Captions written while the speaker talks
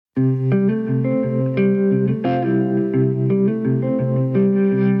Welcome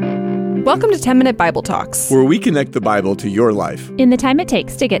to 10-Minute Bible Talks, where we connect the Bible to your life in the time it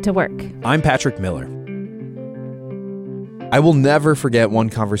takes to get to work. I'm Patrick Miller. I will never forget one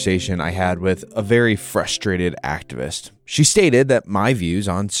conversation I had with a very frustrated activist. She stated that my views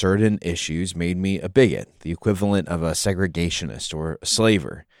on certain issues made me a bigot, the equivalent of a segregationist or a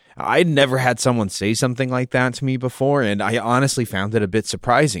slaver. I'd never had someone say something like that to me before, and I honestly found it a bit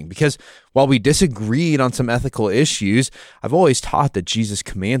surprising because while we disagreed on some ethical issues, I've always taught that Jesus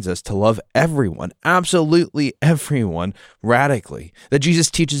commands us to love everyone, absolutely everyone, radically. That Jesus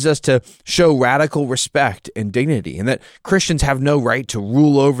teaches us to show radical respect and dignity, and that Christians have no right to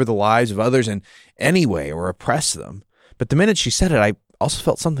rule over the lives of others in any way or oppress them. But the minute she said it, I also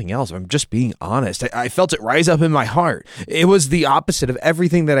felt something else. I'm just being honest. I felt it rise up in my heart. It was the opposite of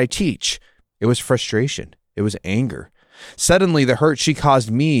everything that I teach. It was frustration. It was anger. Suddenly, the hurt she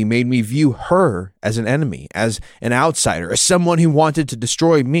caused me made me view her as an enemy, as an outsider, as someone who wanted to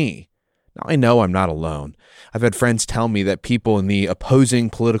destroy me. Now, I know I'm not alone. I've had friends tell me that people in the opposing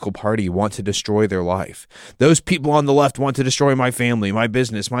political party want to destroy their life. Those people on the left want to destroy my family, my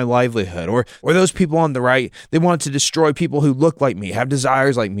business, my livelihood. Or those people on the right, they want to destroy people who look like me, have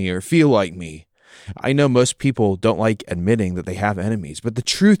desires like me, or feel like me. I know most people don't like admitting that they have enemies, but the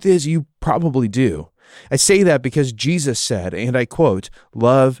truth is you probably do. I say that because Jesus said, and I quote,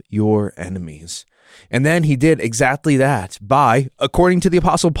 "Love your enemies." And then he did exactly that by, according to the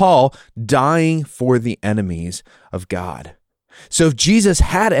Apostle Paul, dying for the enemies of God. So if Jesus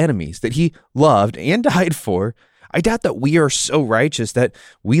had enemies that he loved and died for, I doubt that we are so righteous that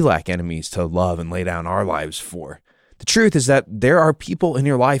we lack enemies to love and lay down our lives for. The truth is that there are people in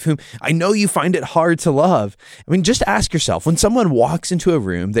your life whom I know you find it hard to love. I mean, just ask yourself, when someone walks into a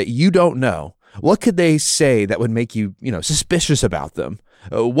room that you don't know, what could they say that would make you, suspicious about them?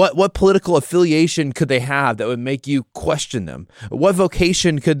 What political affiliation could they have that would make you question them? What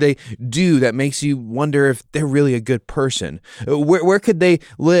vocation could they do that makes you wonder if they're really a good person? Where could they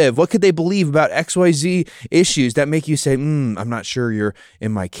live? What could they believe about XYZ issues that make you say, I'm not sure you're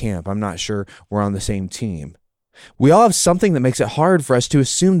in my camp. I'm not sure we're on the same team. We all have something that makes it hard for us to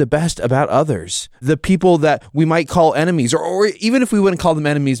assume the best about others. The people that we might call enemies, or even if we wouldn't call them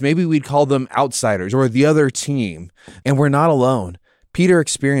enemies, maybe we'd call them outsiders or the other team. And we're not alone. Peter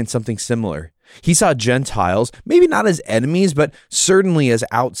experienced something similar. He saw Gentiles, maybe not as enemies, but certainly as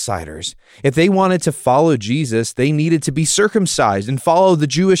outsiders. If they wanted to follow Jesus, they needed to be circumcised and follow the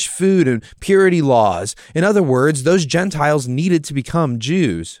Jewish food and purity laws. In other words, those Gentiles needed to become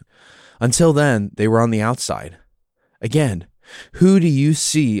Jews. Until then, they were on the outside. Again, who do you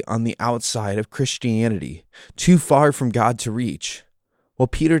see on the outside of Christianity, too far from God to reach? Well,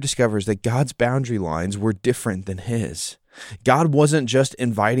 Peter discovers that God's boundary lines were different than his. God wasn't just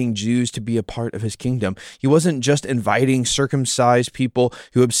inviting Jews to be a part of his kingdom. He wasn't just inviting circumcised people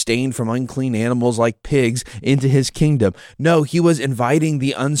who abstained from unclean animals like pigs into his kingdom. No, he was inviting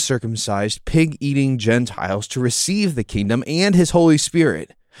the uncircumcised, pig-eating Gentiles to receive the kingdom and his Holy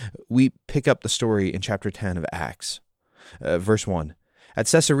Spirit. We pick up the story in chapter 10 of Acts. Verse 1. At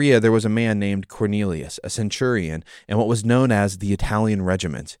Caesarea, there was a man named Cornelius, a centurion, in what was known as the Italian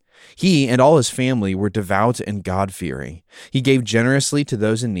regiment. He and all his family were devout and God-fearing. He gave generously to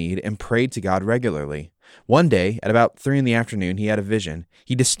those in need and prayed to God regularly. One day, at about 3 p.m, he had a vision.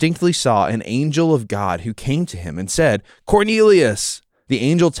 He distinctly saw an angel of God who came to him and said, "Cornelius!" The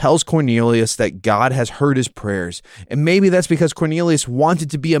angel tells Cornelius that God has heard his prayers, and maybe that's because Cornelius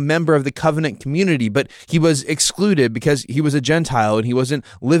wanted to be a member of the covenant community, but he was excluded because he was a Gentile and he wasn't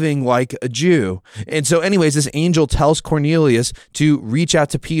living like a Jew. And so anyways, this angel tells Cornelius to reach out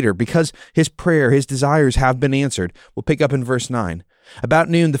to Peter because his prayer, his desires have been answered. We'll pick up in verse 9. About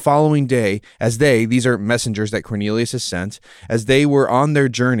noon the following day, these are messengers that Cornelius has sent, as they were on their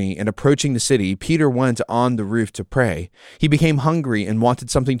journey and approaching the city, Peter went on the roof to pray. He became hungry and wanted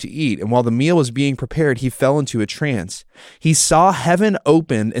something to eat, and while the meal was being prepared, he fell into a trance. He saw heaven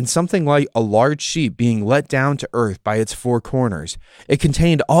opened and something like a large sheep being let down to earth by its 4 corners. It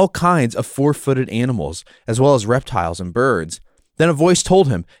contained all kinds of 4-footed animals, as well as reptiles and birds. Then a voice told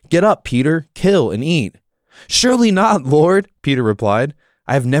him, "Get up, Peter, kill and eat." "Surely not, Lord," Peter replied.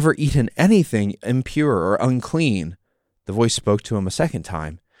 "I have never eaten anything impure or unclean." The voice spoke to him a second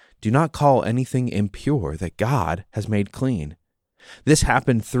time. "Do not call anything impure that God has made clean." This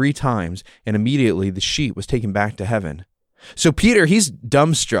happened 3 times, and immediately the sheep was taken back to heaven. So Peter, he's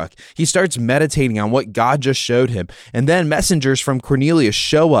dumbstruck. He starts meditating on what God just showed him. And then messengers from Cornelius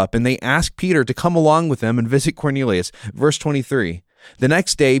show up, and they ask Peter to come along with them and visit Cornelius. Verse 23. The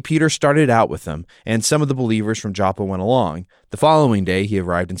next day, Peter started out with them, and some of the believers from Joppa went along. The following day, he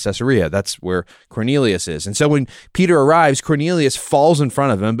arrived in Caesarea. That's where Cornelius is. And so when Peter arrives, Cornelius falls in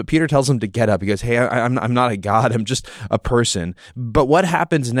front of him, but Peter tells him to get up. He goes, hey, I'm not a god. I'm just a person. But what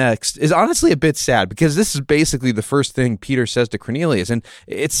happens next is honestly a bit sad, because this is basically the first thing Peter says to Cornelius, and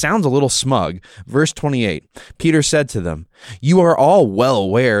it sounds a little smug. Verse 28, Peter said to them, you are all well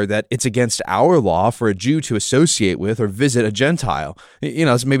aware that it's against our law for a Jew to associate with or visit a Gentile.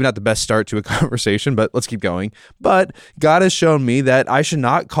 It's maybe not the best start to a conversation, but let's keep going. But God has shown me that I should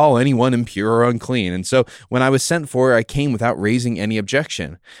not call anyone impure or unclean. And so when I was sent for, I came without raising any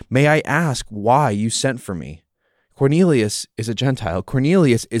objection. May I ask why you sent for me? Cornelius is a Gentile.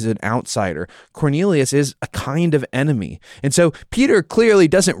 Cornelius is an outsider. Cornelius is a kind of enemy. And so Peter clearly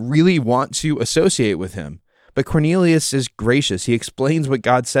doesn't really want to associate with him. But Cornelius is gracious. He explains what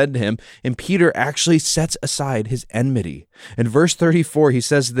God said to him, and Peter actually sets aside his enmity. In verse 34, he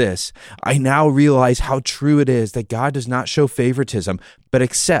says this, I now realize how true it is that God does not show favoritism, but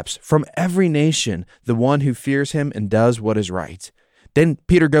accepts from every nation the one who fears him and does what is right. Then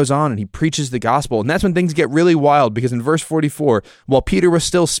Peter goes on and he preaches the gospel. And that's when things get really wild, because in verse 44, while Peter was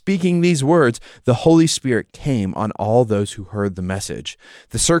still speaking these words, the Holy Spirit came on all those who heard the message.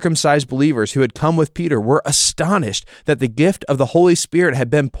 The circumcised believers who had come with Peter were astonished that the gift of the Holy Spirit had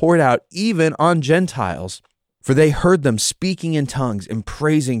been poured out even on Gentiles, for they heard them speaking in tongues and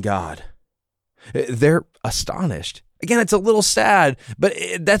praising God. They're astonished. Again, it's a little sad, but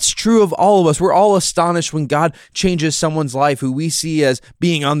that's true of all of us. We're all astonished when God changes someone's life who we see as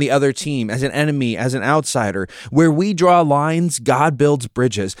being on the other team, as an enemy, as an outsider. Where we draw lines, God builds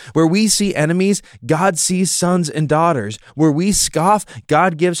bridges. Where we see enemies, God sees sons and daughters. Where we scoff,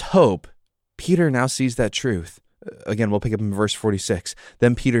 God gives hope. Peter now sees that truth. Again, we'll pick up in verse 46.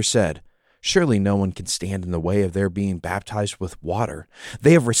 Then Peter said, surely no one can stand in the way of their being baptized with water.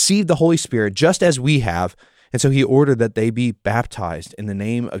 They have received the Holy Spirit just as we have. And so he ordered that they be baptized in the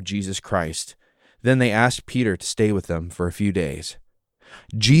name of Jesus Christ. Then they asked Peter to stay with them for a few days.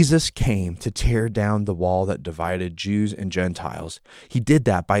 Jesus came to tear down the wall that divided Jews and Gentiles. He did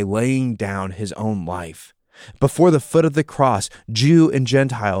that by laying down his own life. Before the foot of the cross, Jew and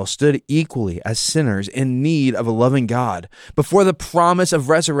Gentile stood equally as sinners in need of a loving God. Before the promise of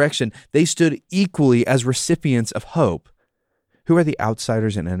resurrection, they stood equally as recipients of hope. Who are the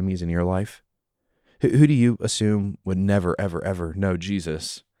outsiders and enemies in your life? Who do you assume would never, ever, ever know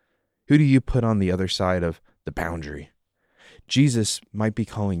Jesus? Who do you put on the other side of the boundary? Jesus might be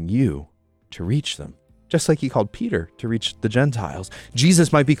calling you to reach them, just like he called Peter to reach the Gentiles.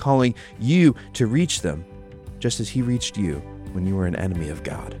 Jesus might be calling you to reach them, just as he reached you when you were an enemy of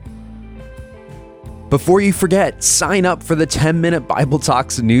God. Before you forget, sign up for the 10-Minute Bible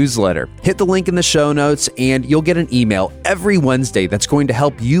Talks newsletter. Hit the link in the show notes and you'll get an email every Wednesday that's going to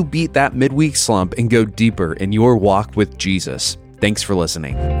help you beat that midweek slump and go deeper in your walk with Jesus. Thanks for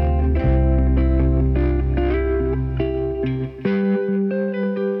listening.